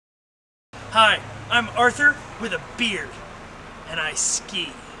Hi, I'm Arthur with a beard, and I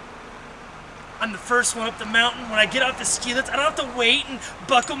ski. I'm the first one up the mountain. When I get off the ski lifts, I don't have to wait and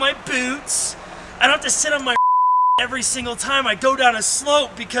buckle my boots. I don't have to sit on my every single time I go down a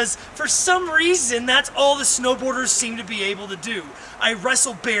slope because for some reason that's all the snowboarders seem to be able to do. I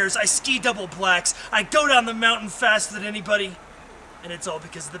wrestle bears, I ski double blacks, I go down the mountain faster than anybody, and it's all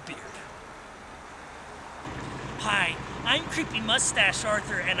because of the beard. Hi, I'm Creepy Mustache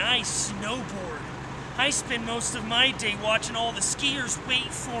Arthur, and I snowboard. I spend most of my day watching all the skiers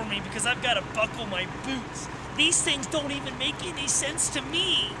wait for me because I've got to buckle my boots. These things don't even make any sense to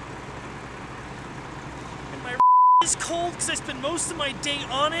me. And my is cold because I spend most of my day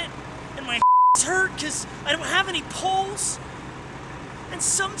on it, and my is hurt because I don't have any poles. And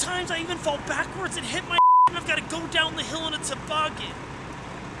sometimes I even fall backwards and hit my and I've got to go down the hill in a toboggan.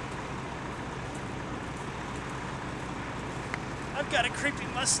 I've got a creepy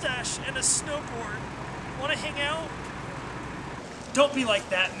mustache and a snowboard. Want to hang out? Don't be like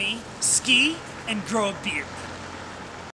that, me. Ski and grow a beard.